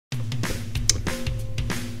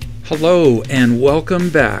Hello and welcome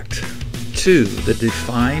back to the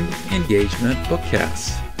Defined Engagement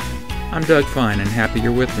BookCast. I'm Doug Fine and happy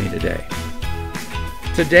you're with me today.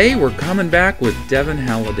 Today we're coming back with Devin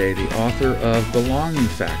Halliday, the author of Belonging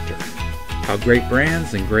Factor: How Great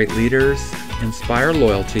Brands and Great Leaders Inspire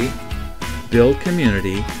Loyalty, Build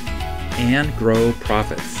Community, and Grow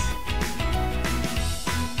Profits.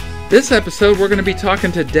 This episode we're going to be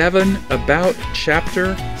talking to Devin about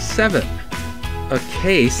Chapter 7, a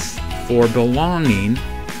case for belonging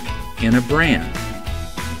in a brand.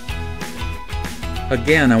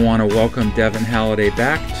 Again, I want to welcome Devin Halliday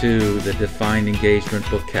back to the Defined Engagement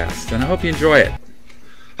BookCast, and I hope you enjoy it.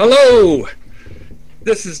 Hello!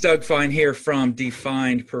 This is Doug Fine here from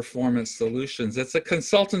Defined Performance Solutions. It's a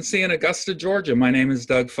consultancy in Augusta, Georgia. My name is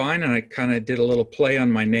Doug Fine, and I kind of did a little play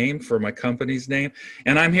on my name for my company's name.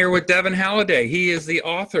 And I'm here with Devin Halliday. He is the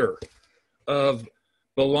author of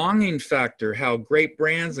Belonging Factor: How Great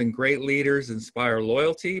Brands and Great Leaders Inspire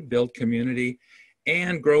Loyalty, Build Community,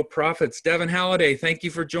 and Grow Profits. Devin Halliday, thank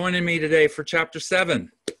you for joining me today for Chapter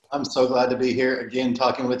 7. I'm so glad to be here again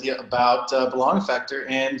talking with you about Belonging Factor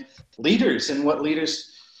and leaders and what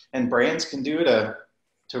leaders and brands can do to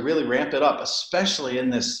really ramp it up, especially in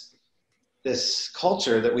this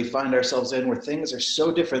culture that we find ourselves in, where things are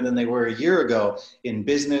so different than they were a year ago in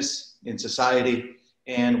business, in society.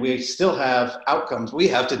 And we still have outcomes we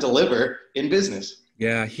have to deliver in business.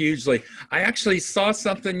 Yeah, hugely. I actually saw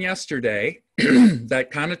something yesterday that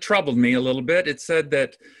kind of troubled me a little bit. It said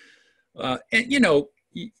that, and you know,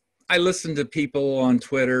 I listen to people on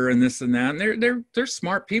Twitter and this and that, and they're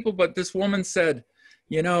smart people. But this woman said,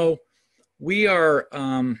 you know, we're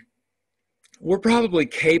probably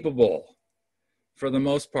capable, for the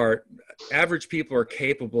most part. Average people are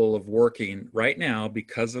capable of working right now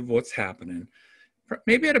because of what's happening,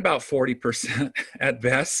 maybe at about 40% at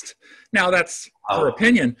best. Now that's her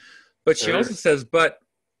opinion, but she also says, but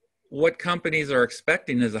what companies are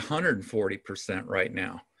expecting is 140% right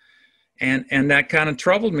now. And that kind of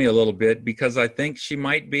troubled me a little bit, because I think she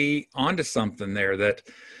might be onto something there, that,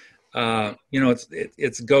 you know,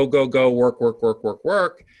 it's go, go, go, work, work, work, work,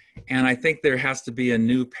 work. And I think there has to be a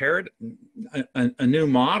new a new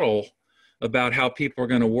model about how people are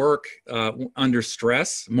going to work under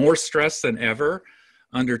stress, more stress than ever,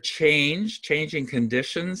 under changing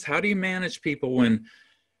conditions. How do you manage people when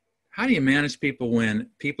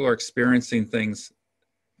people are experiencing things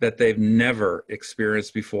that they've never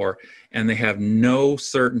experienced before, and they have no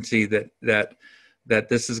certainty that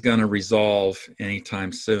this is going to resolve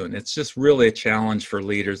anytime soon? It's just really a challenge for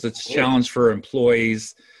leaders. It's a challenge for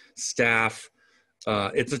employees, staff.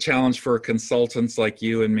 It's a challenge for consultants like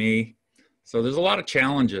you and me. So there's a lot of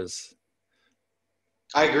challenges.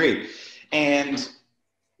 I agree. And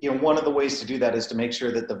you know, one of the ways to do that is to make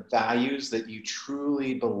sure that the values that you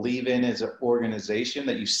truly believe in as an organization,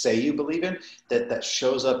 that you say you believe in, that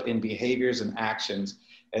shows up in behaviors and actions.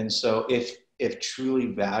 And so if truly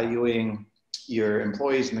valuing your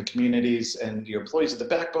employees and the communities, and your employees are the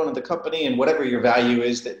backbone of the company, and whatever your value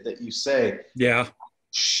is that you say, yeah,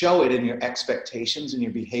 show it in your expectations and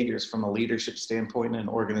your behaviors from a leadership standpoint and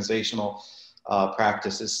organizational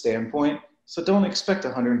practices standpoint. So don't expect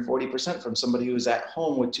 140% from somebody who's at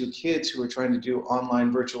home with 2 kids who are trying to do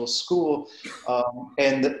online virtual school,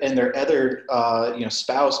 and their other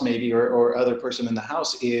spouse maybe or other person in the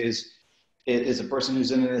house is a person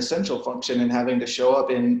who's in an essential function and having to show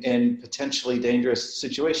up in potentially dangerous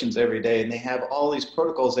situations every day, and they have all these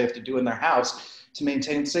protocols they have to do in their house to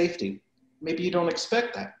maintain safety. Maybe you don't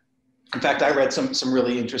expect that. In fact, I read some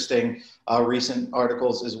really interesting recent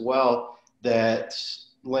articles as well that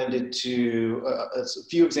lended to a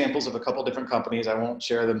few examples of a couple different companies. I won't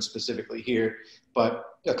share them specifically here, but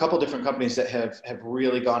a couple different companies that have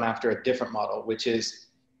really gone after a different model, which is,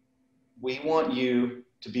 we want you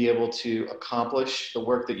to be able to accomplish the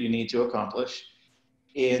work that you need to accomplish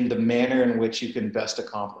in the manner in which you can best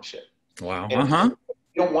accomplish it. Wow. We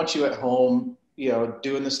don't want you at home, you know,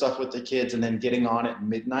 doing the stuff with the kids and then getting on at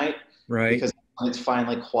midnight, right? Because when it's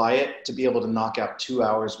finally quiet, to be able to knock out 2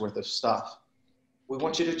 hours worth of stuff. We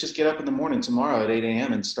want you to just get up in the morning tomorrow at 8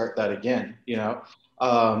 a.m. and start that again, you know?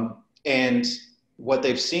 And what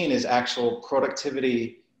they've seen is actual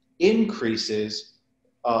productivity increases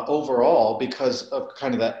overall, because of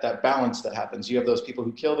kind of that balance that happens. You have those people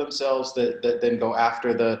who kill themselves that then go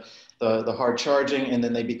after the hard charging, and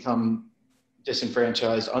then they become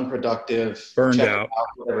disenfranchised, unproductive, burned out,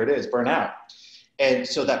 whatever it is, burn out. And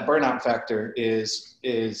so that burnout factor is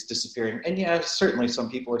disappearing. And yeah, certainly some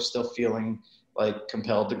people are still feeling like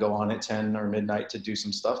compelled to go on at 10 or midnight to do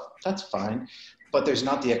some stuff. That's fine. But there's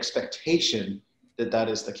not the expectation that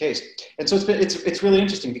is the case. And so it's really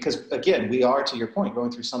interesting because, again, we are, to your point,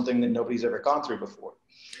 going through something that nobody's ever gone through before.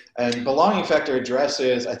 And belonging factor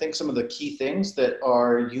addresses, I think, some of the key things that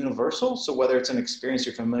are universal. So whether it's an experience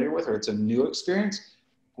you're familiar with or it's a new experience,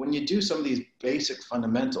 when you do some of these basic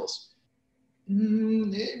fundamentals,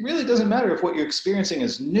 it really doesn't matter if what you're experiencing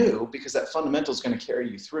is new, because that fundamental is going to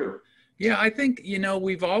carry you through. Yeah, I think,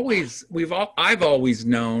 I've always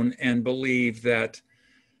known and believed that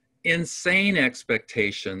insane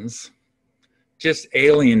expectations just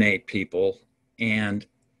alienate people, and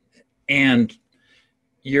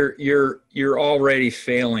you're already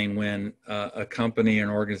failing when a company, an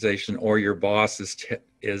organization, or your boss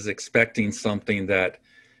is expecting something that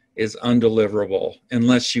is undeliverable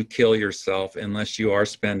unless you kill yourself, unless you are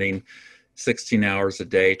spending 16 hours a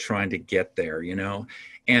day trying to get there,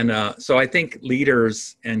 And so I think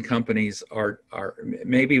leaders and companies are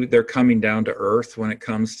maybe they're coming down to earth when it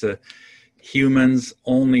comes to humans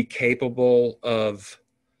only capable of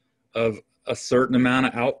a certain amount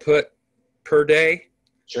of output per day.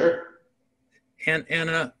 Sure. And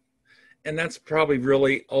that's probably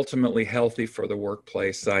really ultimately healthy for the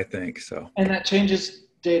workplace, I think. So. And that changes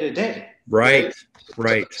day to day. Right.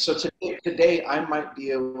 So today I might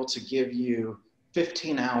be able to give you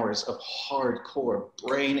 15 hours of hardcore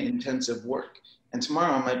brain intensive work. And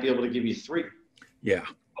tomorrow I might be able to give you 3. Yeah.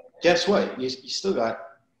 Guess what? You still got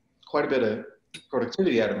quite a bit of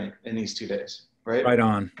productivity out of me in these 2 days, right? Right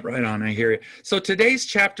on. I hear you. So today's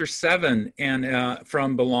chapter 7 and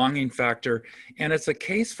from Belonging Factor, and it's a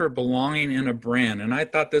case for belonging in a brand. And I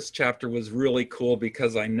thought this chapter was really cool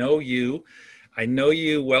because I know you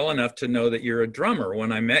well enough to know that you're a drummer.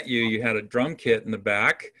 When I met you, you had a drum kit in the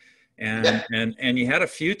back. And you had a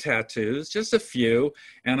few tattoos, just a few.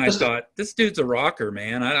 And I thought, this dude's a rocker,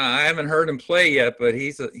 man. I haven't heard him play yet, but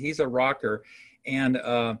he's a rocker. And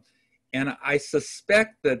I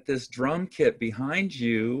suspect that this drum kit behind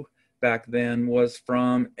you back then was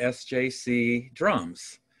from SJC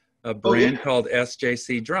Drums, a brand called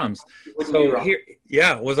SJC Drums. So here,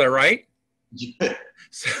 was I right? Yeah.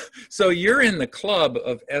 So you're in the club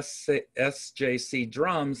of SJC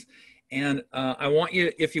Drums. And I want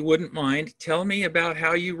you, if you wouldn't mind, tell me about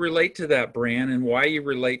how you relate to that brand and why you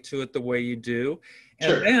relate to it the way you do.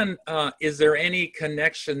 And Sure. Then is there any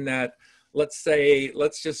connection that,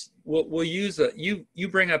 we'll use you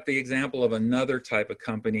bring up the example of another type of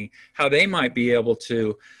company, how they might be able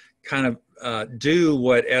to kind of do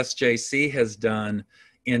what SJC has done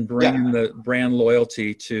in bringing the brand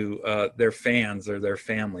loyalty to their fans or their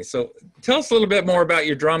family. So tell us a little bit more about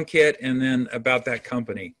your drum kit and then about that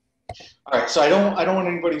company. All right, so I don't want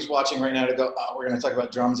anybody who's watching right now to go, oh, we're going to talk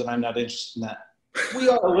about drums and I'm not interested in that. We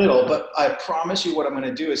are a little, but I promise you what I'm going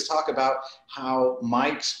to do is talk about how my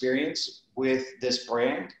experience with this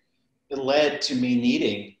brand, it led to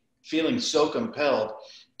me feeling so compelled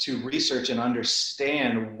to research and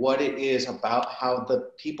understand what it is about how the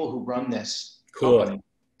people who run this company,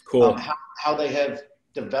 how they have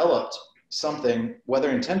developed something,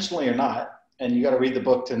 whether intentionally or not, and you got to read the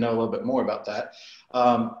book to know a little bit more about that.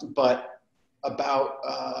 But about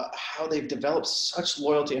how they've developed such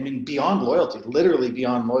loyalty. I mean, beyond loyalty, literally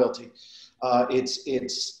beyond loyalty.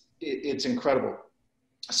 It's incredible.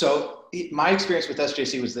 So my experience with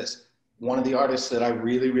SJC was this. One of the artists that I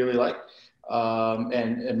really, really like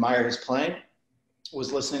and admire his playing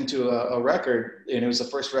was listening to a record, and it was the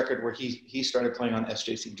first record where he started playing on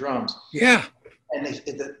SJC Drums. Yeah. And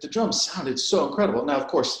the drums sounded so incredible. Now, of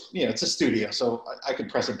course, it's a studio, so I could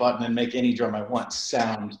press a button and make any drum I want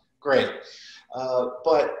sound great.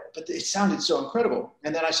 But it sounded so incredible.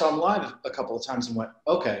 And then I saw him live a couple of times and went,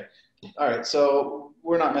 okay, all right, so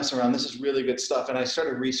we're not messing around. This is really good stuff. And I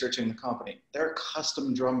started researching the company. They're a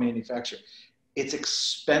custom drum manufacturer. It's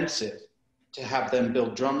expensive to have them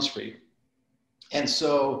build drums for you. And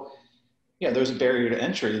so, there's a barrier to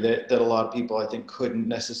entry that a lot of people, I think, couldn't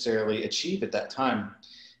necessarily achieve at that time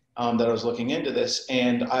that I was looking into this.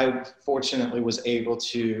 And I fortunately was able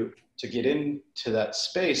to get into that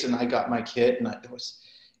space, and I got my kit, and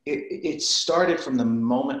it started from the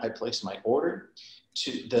moment I placed my order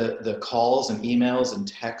to the calls and emails and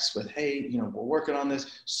texts with, hey, we're working on this.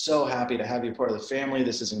 So happy to have you part of the family.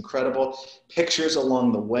 This is incredible. Pictures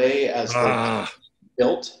along the way as they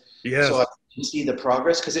built. Yes. So I can see the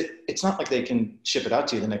progress, because it's not like they can ship it out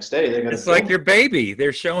to you the next day. It's like your baby.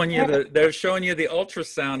 They're showing you the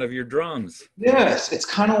ultrasound of your drums. Yes, it's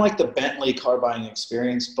kind of like the Bentley car buying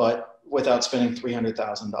experience, but without spending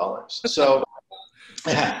 $300,000.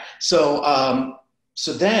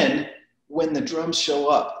 So then when the drums show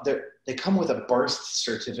up, they come with a birth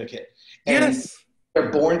certificate, and yes, they're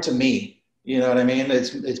born to me. You know what I mean?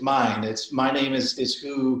 It's mine. It's my name is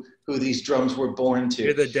who these drums were born to.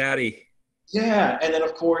 You're the daddy. Yeah, and then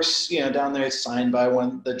of course, down there it's signed by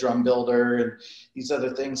the drum builder and these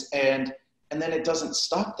other things, and then it doesn't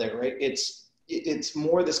stop there, right? It's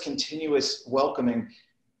more this continuous welcoming,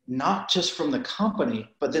 not just from the company,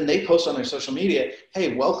 but then they post on their social media,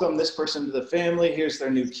 hey, welcome this person to the family. Here's their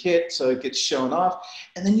new kit, so it gets shown off,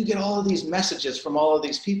 and then you get all of these messages from all of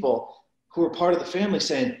these people who are part of the family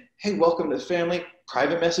saying, hey, welcome to the family.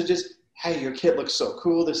 Private messages. Hey, your kit looks so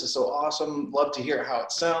cool. This is so awesome. Love to hear how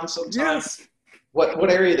it sounds sometimes. Yes.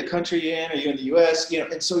 What area of the country are you in? Are you in the US?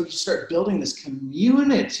 And so you start building this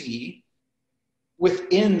community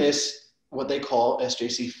within this, what they call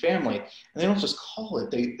SJC Family. And they don't just call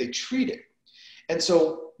it, they treat it. And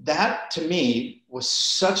so that to me was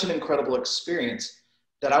such an incredible experience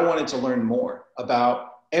that I wanted to learn more about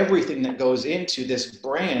everything that goes into this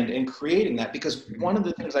brand and creating that. Because one of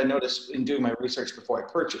the things I noticed in doing my research before I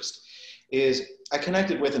purchased is I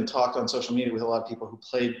connected with and talked on social media with a lot of people who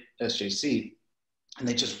played SJC, and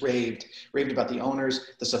they just raved about the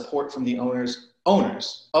owners, the support from the owners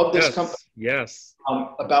of this company. Yes.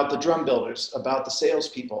 About the drum builders, about the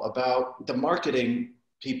salespeople, about the marketing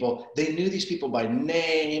people. They knew these people by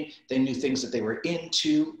name. They knew things that they were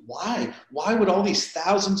into. Why? Why would all these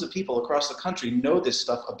thousands of people across the country know this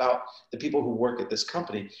stuff about the people who work at this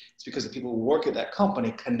company? It's because the people who work at that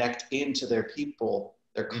company connect into their people,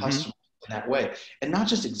 their customers in that way. And not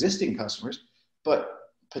just existing customers, but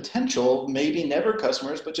potential, maybe never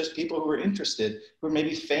customers, but just people who are interested, who are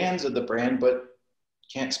maybe fans of the brand, but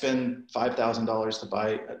can't spend $5,000 to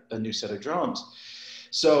buy a new set of drums.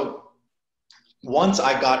 So once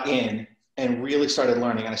I got in and really started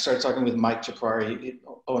learning, and I started talking with Mike Chaprari,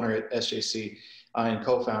 owner at SJC and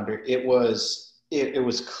co-founder, it was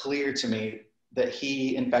clear to me that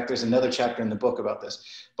he, in fact, there's another chapter in the book about this,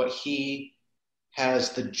 but he has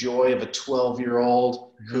the joy of a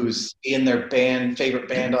 12-year-old who's in their favorite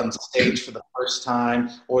band on stage for the first time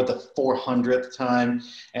or the 400th time,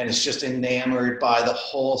 and is just enamored by the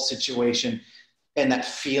whole situation. And that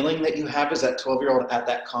feeling that you have as that 12-year-old at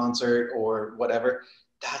that concert or whatever,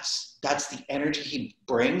 that's the energy he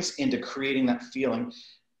brings into creating that feeling.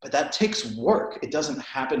 But that takes work. It doesn't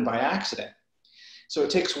happen by accident. So it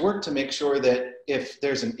takes work to make sure that if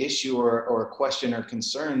there's an issue or a question or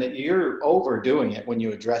concern, that you're overdoing it when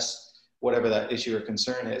you address whatever that issue or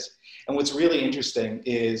concern is. And what's really interesting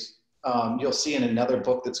is you'll see in another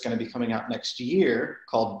book that's going to be coming out next year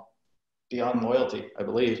called Beyond Loyalty, I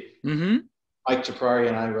believe. Mike Chaprari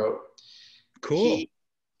and I wrote. Cool.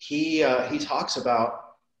 He talks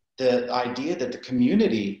about the idea that the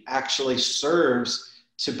community actually serves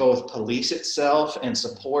to both police itself and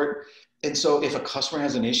support. And so if a customer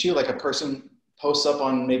has an issue, like a person posts up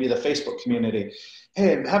on maybe the Facebook community,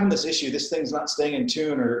 hey, I'm having this issue, this thing's not staying in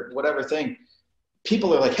tune or whatever thing.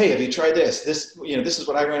 People are like, hey, have you tried this? This is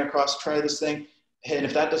what I ran across, try this thing. And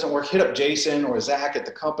if that doesn't work, hit up Jason or Zach at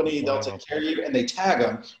the company. They'll take care of you, and they tag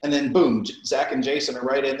them. And then boom, Zach and Jason are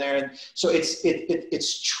right in there. And so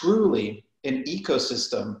it's truly an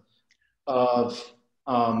ecosystem of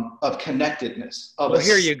connectedness. Well,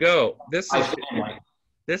 here you go.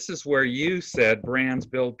 This is where you said brands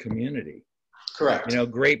build community. Correct.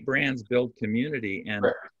 Great brands build community, and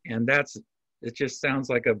it just sounds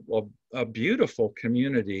like a beautiful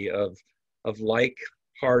community of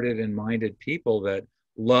like-hearted and minded people that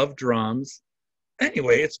love drums.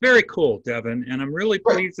 Anyway, it's very cool, Devin, and I'm really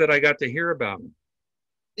pleased that I got to hear about them.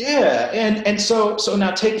 Yeah, and so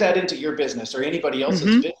now take that into your business or anybody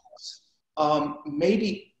else's business.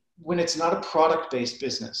 Maybe when it's not a product-based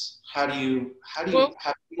business, how do you have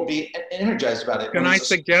people be energized about it? Can I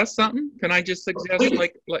suggest something? Can I just suggest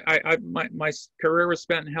my career was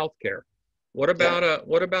spent in healthcare. What about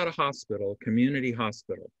a hospital, community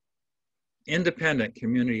hospital, independent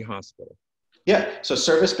community hospital? Yeah, so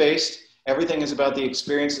service-based. Everything is about the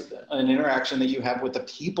experience and interaction that you have with the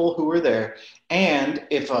people who are there. And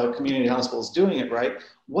if a community hospital is doing it right,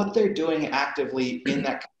 what they're doing actively in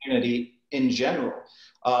that community in general,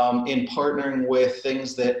 in partnering with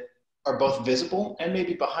things that are both visible and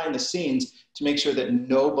maybe behind the scenes to make sure that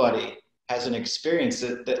nobody has an experience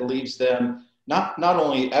that leaves them not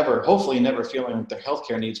only ever, hopefully never feeling like their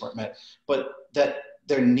healthcare needs weren't met, but that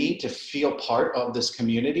their need to feel part of this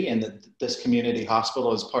community and that this community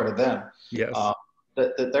hospital is part of them. Yes.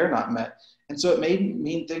 That they're not met. And so it may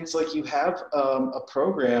mean things like you have a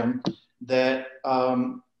program that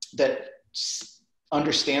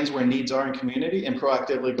understands where needs are in community and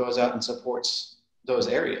proactively goes out and supports those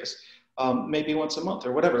areas, maybe once a month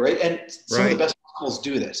or whatever, right? And some of the best hospitals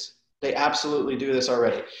do this. They absolutely do this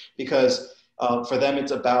already, because For them,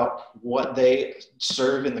 it's about what they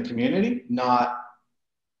serve in the community, not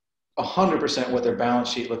 100% what their balance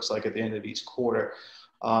sheet looks like at the end of each quarter.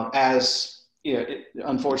 As you know,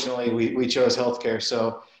 unfortunately, we chose healthcare.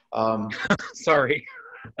 So sorry.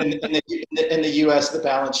 in the U.S., the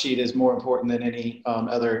balance sheet is more important than any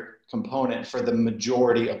other component for the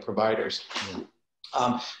majority of providers.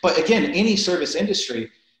 Yeah. But again, any service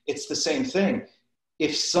industry, it's the same thing.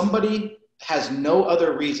 If somebody has no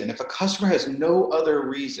other reason, if a customer has no other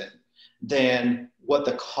reason than what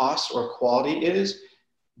the cost or quality is,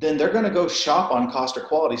 then they're going to go shop on cost or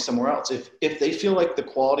quality somewhere else. If they feel like the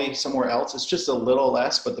quality somewhere else is just a little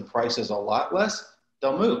less, but the price is a lot less,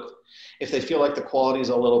 they'll move. If they feel like the quality is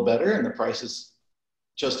a little better and the price is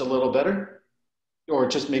just a little better, or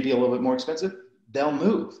just maybe a little bit more expensive, they'll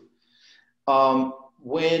move.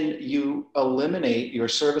 When you eliminate your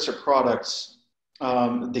service or products,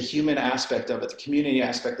 the human aspect of it, the community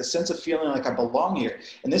aspect, the sense of feeling like I belong here.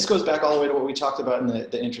 And this goes back all the way to what we talked about in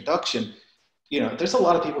the introduction. You know, there's a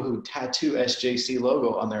lot of people who tattoo SJC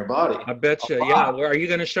logo on their body. I bet you. Yeah. Well, are you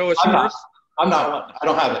going to show us yours? I'm not. I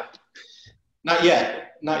don't have it. Not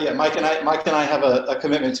yet. Not yet. Mike and I have a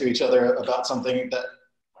commitment to each other about something that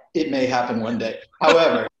it may happen one day.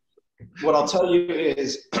 However, what I'll tell you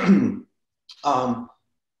is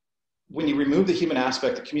when you remove the human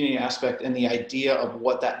aspect, the community aspect, and the idea of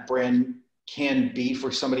what that brand can be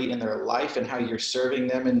for somebody in their life and how you're serving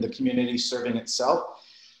them and the community serving itself,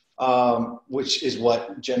 which is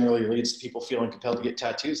what generally leads to people feeling compelled to get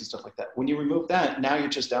tattoos and stuff like that. When you remove that, now you're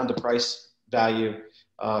just down to price, value,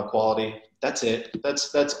 quality. That's it.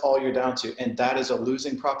 That's all you're down to. And that is a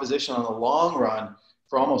losing proposition on the long run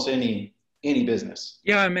for almost any business.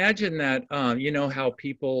 Yeah, imagine that. You know how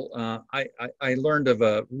people, I learned of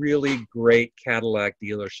a really great Cadillac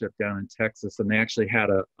dealership down in Texas, and they actually had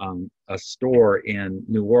a store in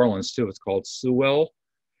New Orleans too. It's called Sewell.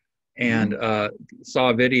 And saw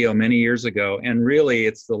a video many years ago, and really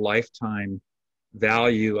it's the lifetime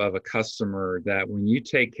value of a customer that when you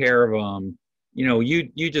take care of them, you know,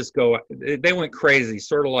 you just go, they went crazy,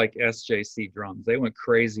 sort of like SJC Drums. They went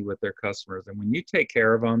crazy with their customers. And when you take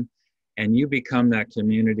care of them and you become that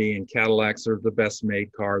community, and Cadillacs are the best made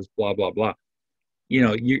cars, blah, blah, blah, you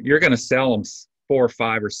know, you're going to sell them 4,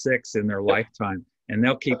 5, or 6 in their lifetime, and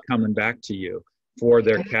they'll keep coming back to you for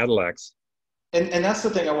their Cadillacs. And that's the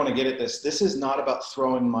thing I want to get at this. This is not about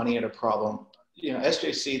throwing money at a problem. You know,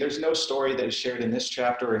 SJC, there's no story that is shared in this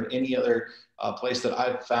chapter or in any other place that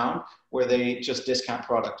I've found where they just discount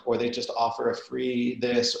product, or they just offer a free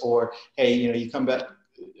this, or, hey, you know, you come back,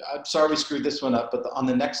 I'm sorry we screwed this one up, but on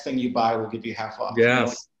the next thing you buy, we'll give you half off. Yes. You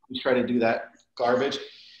know, we try to do that garbage.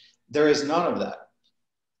 There is none of that.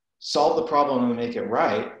 Solve the problem and make it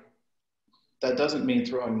right. That doesn't mean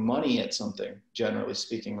throwing money at something, generally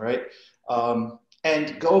speaking, right?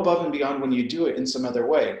 And go above and beyond when you do it in some other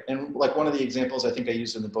way. And like one of the examples I think I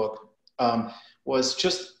used in the book was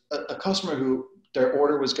just a customer who their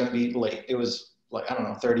order was going to be late. It was like, I don't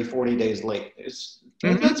know, 30, 40 days late.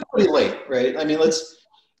 That's pretty late, right? I mean,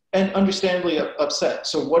 and understandably upset.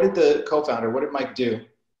 So what did the co-founder, what did Mike do?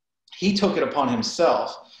 He took it upon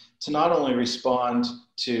himself to not only respond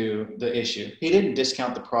to the issue. He didn't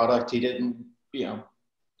discount the product. He didn't, you know,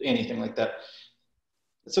 anything like that.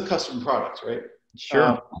 It's a custom product, right?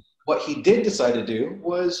 Sure. What he did decide to do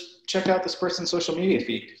was check out this person's social media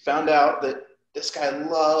feed. Found out that this guy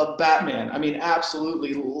loved Batman. I mean,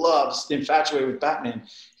 absolutely loves, infatuated with Batman.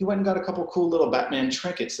 He went and got a couple cool little Batman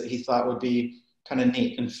trinkets that he thought would be kind of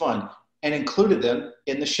neat and fun, and included them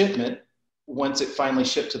in the shipment once it finally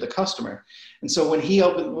shipped to the customer. And so when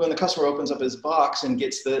the customer opens up his box and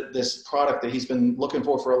gets this product that he's been looking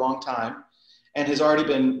for a long time, and has already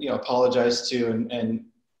been, you know, apologized to and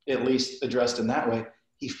at least addressed in that way,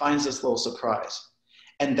 he finds this little surprise.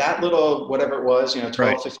 And that little, whatever it was, you know,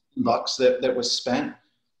 12, right, $15 that was spent,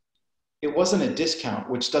 it wasn't a discount,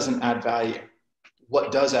 which doesn't add value.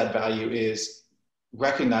 What does add value is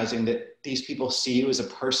recognizing that these people see you as a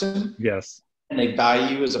person. Yes. And they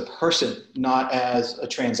value you as a person, not as a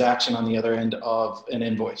transaction on the other end of an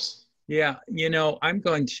invoice. Yeah. You know, I'm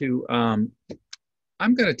going to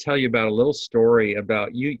tell you about a little story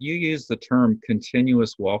about you use the term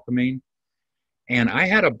continuous welcoming. And I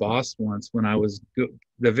had a boss once when I was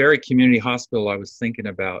the very community hospital I was thinking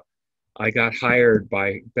about. I got hired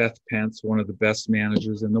by Beth Pence, one of the best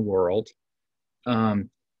managers in the world.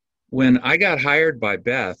 When I got hired by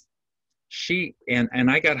Beth, she and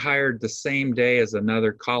I got hired the same day as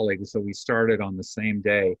another colleague. So we started on the same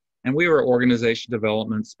day. And we were organization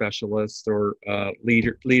development specialists or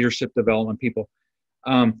leadership development people.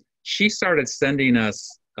 She started sending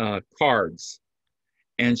us cards.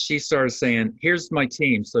 And she started saying, here's my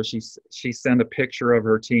team. So she sent a picture of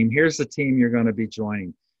her team. Here's the team you're going to be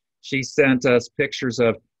joining. She sent us pictures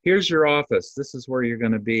of, here's your office. This is where you're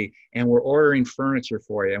going to be. And we're ordering furniture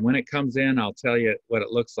for you. And when it comes in, I'll tell you what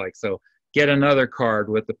it looks like. So get another card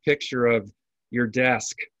with a picture of your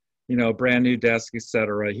desk, you know, brand new desk,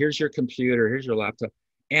 etc. Here's your computer. Here's your laptop.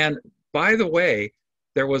 And by the way,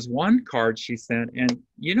 there was one card she sent, and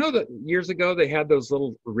you know that years ago they had those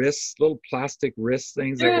little wrists, little plastic wrist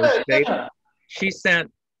things that were shaped. Yeah. She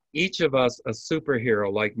sent each of us a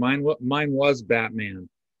superhero. Like mine was Batman.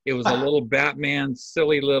 It was a little Batman,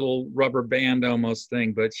 silly little rubber band almost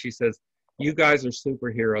thing. But she says, "You guys are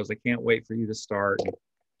superheroes. I can't wait for you to start."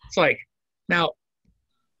 It's like, now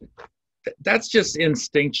that's just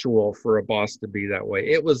instinctual for a boss to be that way.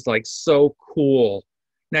 It was like so cool.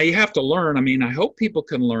 Now you have to learn. I mean, I hope people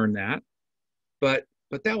can learn that, but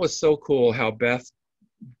that was so cool how Beth,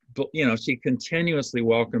 you know, she continuously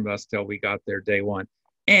welcomed us till we got there day one.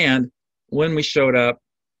 And when we showed up,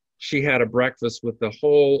 she had a breakfast with the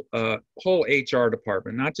whole HR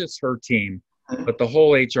department, not just her team, but the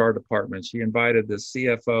whole HR department. She invited the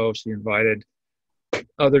CFO, she invited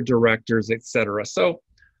other directors, etc. So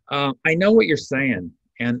I know what you're saying.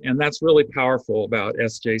 And that's really powerful about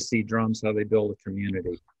SJC Drums, how they build a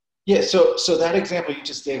community. Yeah, so that example you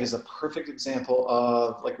just gave is a perfect example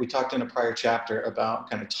of, like we talked in a prior chapter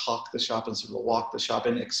about kind of talk the shop and sort of walk the shop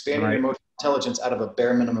and expanding right. Emotional intelligence out of a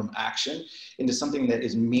bare minimum action into something that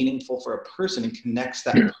is meaningful for a person and connects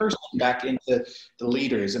that person back into the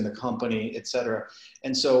leaders in the company, et cetera.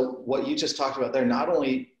 And so what you just talked about there not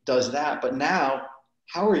only does that, but now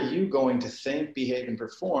how are you going to think, behave, and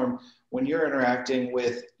perform when you're interacting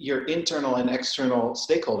with your internal and external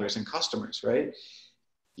stakeholders and customers, right?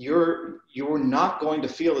 You're not going to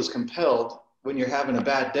feel as compelled when you're having a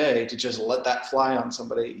bad day to just let that fly on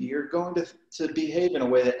somebody. You're going to behave in a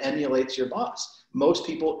way that emulates your boss. Most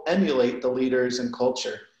people emulate the leaders and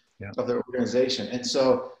culture of their organization. And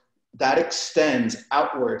so that extends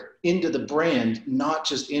outward into the brand, not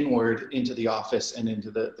just inward into the office and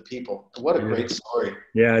into the people. What a great story.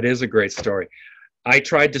 Yeah, it is a great story. I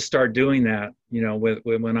tried to start doing that, you know,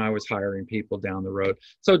 when I was hiring people down the road.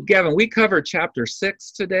 So, Gavin, we covered chapter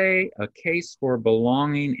 6 today, a case for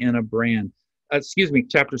belonging in a brand.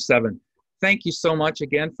 Chapter 7. Thank you so much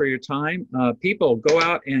again for your time. People, go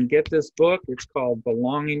out and get this book. It's called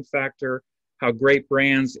Belonging Factor, How Great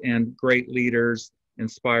Brands and Great Leaders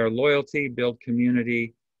Inspire Loyalty, Build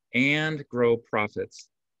Community, and Grow Profits.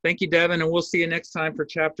 Thank you, Devin, and we'll see you next time for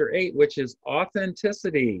chapter 8, which is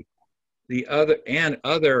authenticity. The other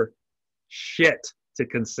shit to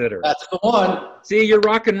consider. That's the one. See, you're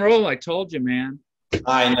rock and roll. I told you, man.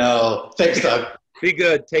 I know. Thanks, Doug. Be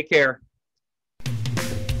good. Take care.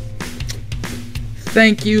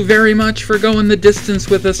 Thank you very much for going the distance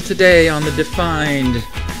with us today on the Defined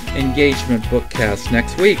Engagement Bookcast.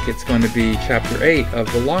 Next week, it's going to be Chapter 8 of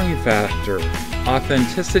Belonging Factor,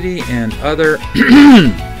 Authenticity and Other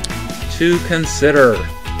to Consider.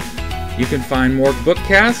 You can find more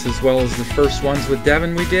bookcasts as well as the first ones with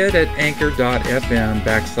Devin we did at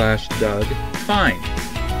anchor.fm/DougFind.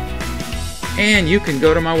 And you can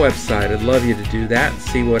go to my website. I'd love you to do that and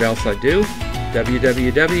see what else I do.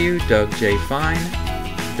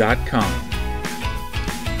 www.DougJFine.com.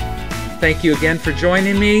 Thank you again for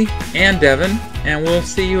joining me and Devin, and we'll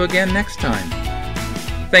see you again next time.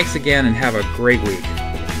 Thanks again and have a great week.